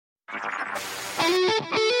HT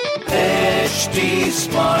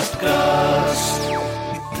Smartcast.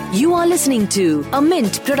 You are listening to a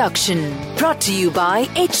Mint production brought to you by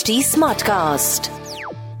HT Smartcast.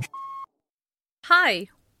 Hi,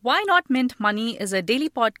 Why Not Mint Money is a daily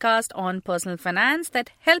podcast on personal finance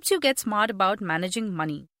that helps you get smart about managing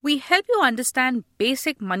money. We help you understand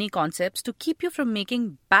basic money concepts to keep you from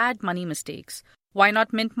making bad money mistakes. Why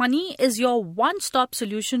Not Mint Money is your one-stop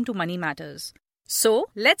solution to money matters. So,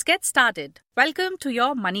 let's get started. Welcome to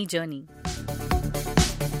your money journey.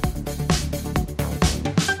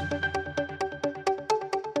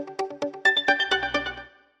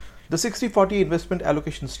 The 60-40 investment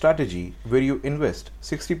allocation strategy, where you invest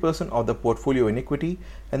 60% of the portfolio in equity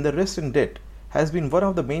and the rest in debt, has been one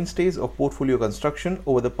of the mainstays of portfolio construction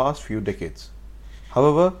over the past few decades.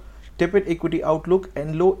 However, tepid equity outlook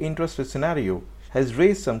and low interest rate scenario has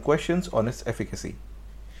raised some questions on its efficacy.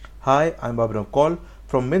 Hi, I'm Abhinav Kaul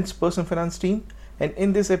from Mint's Personal Finance team, and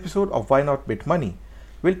in this episode of Why Not Mint Money,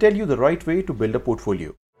 we'll tell you the right way to build a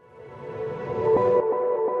portfolio.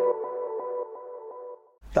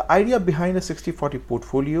 The idea behind a 60-40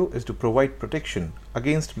 portfolio is to provide protection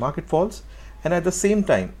against market falls and at the same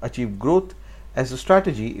time achieve growth, as the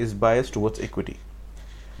strategy is biased towards equity.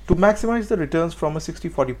 To maximize the returns from a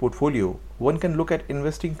 60-40 portfolio, one can look at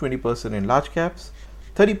investing 20% in large caps,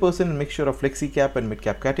 30% in mixture of flexi cap and mid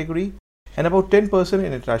cap category, and about 10%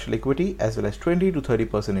 in international equity, as well as 20 to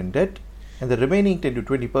 30% in debt, and the remaining 10 to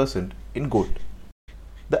 20% in gold.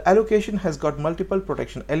 The allocation has got multiple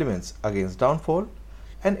protection elements against downfall,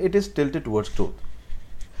 and it is tilted towards growth.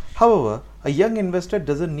 However, a young investor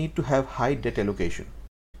doesn't need to have high debt allocation.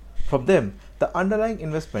 From them, the underlying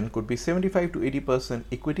investment could be 75 to 80%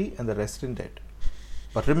 equity and the rest in debt.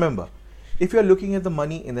 But remember, if you are looking at the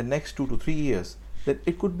money in the next 2 to 3 years, then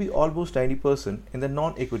it could be almost 90% in the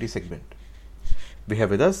non-equity segment. We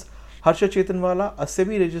have with us Harsha Chetanwala, a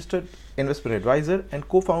SEBI-registered investment advisor and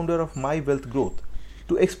co-founder of My Wealth Growth,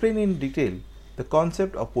 to explain in detail the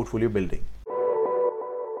concept of portfolio building.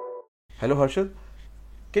 Hello Harshad,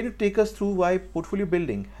 can you take us through why portfolio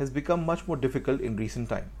building has become much more difficult in recent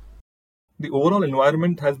time? The overall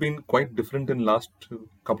environment has been quite different in last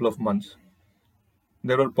couple of months.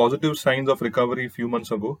 There were positive signs of recovery a few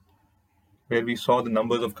months ago, where we saw the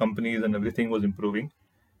numbers of companies and everything was improving.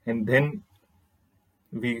 And then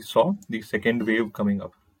we saw the second wave coming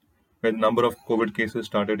up, where the number of COVID cases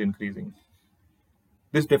started increasing.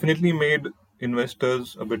 This definitely made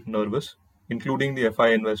investors a bit nervous, including the FI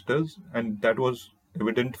investors, and that was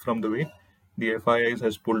evident from the way the FIIs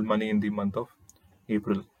has pulled money in the month of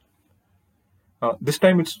April. This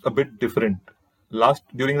time it's a bit different.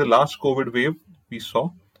 During the last COVID wave, we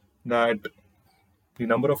saw that the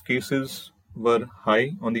number of cases were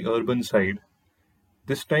high on the urban side.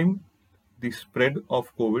 This time, the spread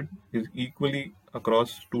of COVID is equally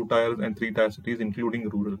across 2-tier and 3-tier cities, including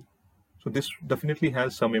rural. So this definitely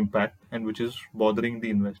has some impact, and which is bothering the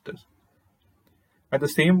investors. At the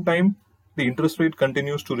same time, the interest rate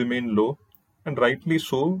continues to remain low, and rightly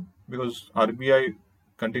so, because RBI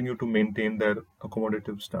continue to maintain their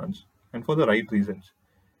accommodative stance, and for the right reasons.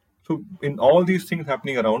 So in all these things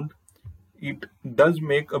happening around, it does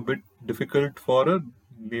make a bit difficult for a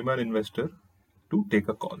layman investor to take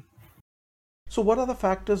a call. So what are the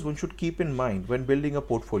factors one should keep in mind when building a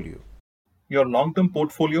portfolio? Your long-term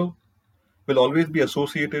portfolio will always be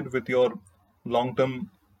associated with your long-term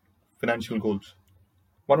financial goals.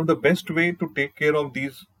 One of the best way to take care of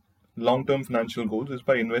these long-term financial goals is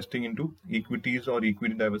by investing into equities or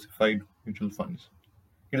equity diversified mutual funds.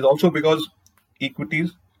 It is also because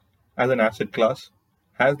equities as an asset class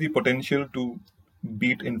has the potential to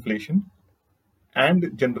beat inflation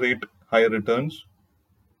and generate higher returns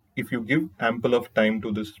if you give ample of time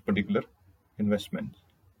to this particular investment.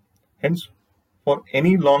 Hence, for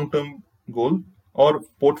any long-term goal or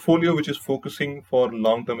portfolio which is focusing for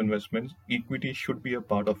long-term investments, equity should be a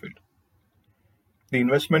part of it. The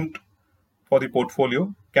investment for the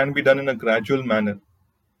portfolio can be done in a gradual manner,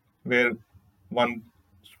 where one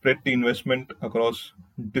spread the investment across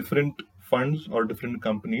different funds or different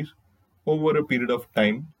companies over a period of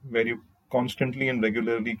time, where you constantly and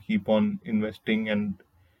regularly keep on investing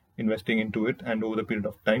into it, and over the period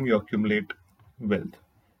of time you accumulate wealth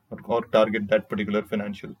or target that particular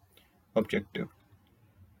financial objective.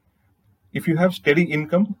 If you have steady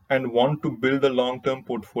income and want to build a long-term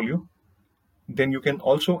portfolio, then you can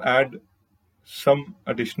also add some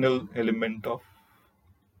additional element of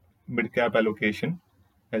mid-cap allocation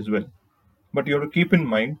as well. But you have to keep in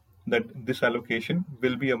mind that this allocation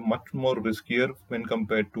will be a much more riskier when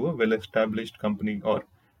compared to a well-established company or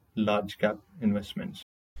large cap investments.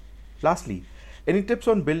 Lastly, Any tips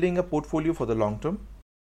on building a portfolio for the long term?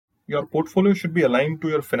 Your portfolio should be aligned to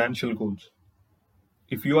your financial goals.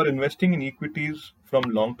 If you are investing in equities from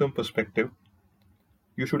long-term perspective,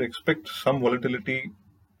 you should expect some volatility,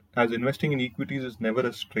 as investing in equities is never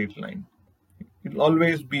a straight line. It'll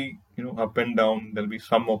always be, up and down. There'll be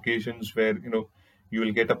some occasions where, you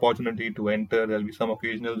will get opportunity to enter. There'll be some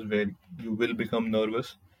occasions where you will become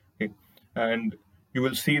nervous. Okay? And you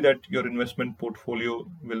will see that your investment portfolio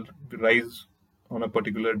will rise on a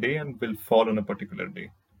particular day and will fall on a particular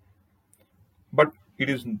day. But it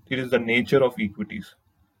is the nature of equities.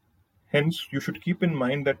 Hence, you should keep in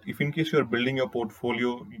mind that if in case you are building your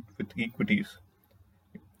portfolio with equities,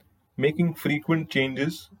 making frequent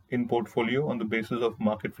changes in portfolio on the basis of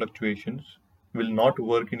market fluctuations will not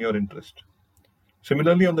work in your interest.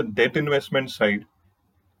 Similarly, on the debt investment side,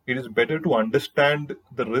 it is better to understand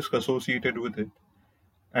the risk associated with it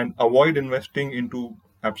and avoid investing into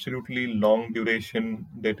absolutely long duration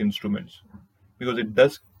debt instruments because it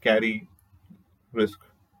does carry risk.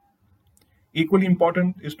 Equally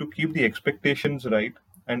important is to keep the expectations right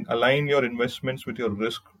and align your investments with your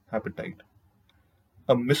risk appetite.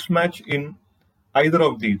 A mismatch in either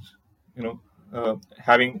of these,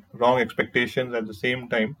 having wrong expectations at the same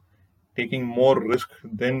time, taking more risk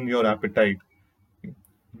than your appetite,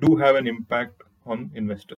 do have an impact on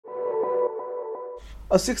investors.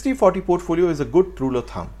 A 60-40 portfolio is a good rule of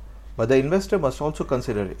thumb, but the investor must also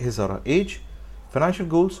consider his or her age, financial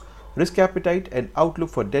goals, risk appetite, and outlook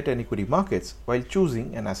for debt and equity markets while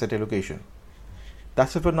choosing an asset allocation.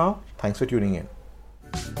 That's it for now. Thanks for tuning in.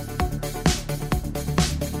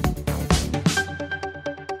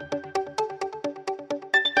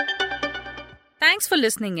 Thanks for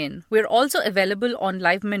listening in. We're also available on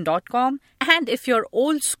livemint.com. And if you're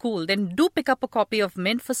old school, then do pick up a copy of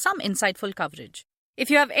Mint for some insightful coverage. If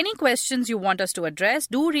you have any questions you want us to address,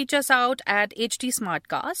 do reach us out at HT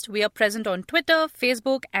Smartcast. We are present on Twitter,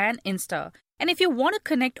 Facebook, and Insta. And if you want to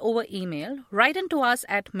connect over email, write into us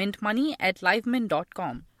at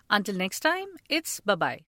mintmoney@livemint.com. Until next time, it's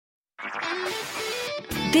bye-bye.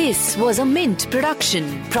 This was a Mint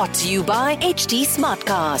production brought to you by HT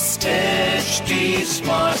Smartcast. HT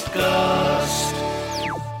Smartcast.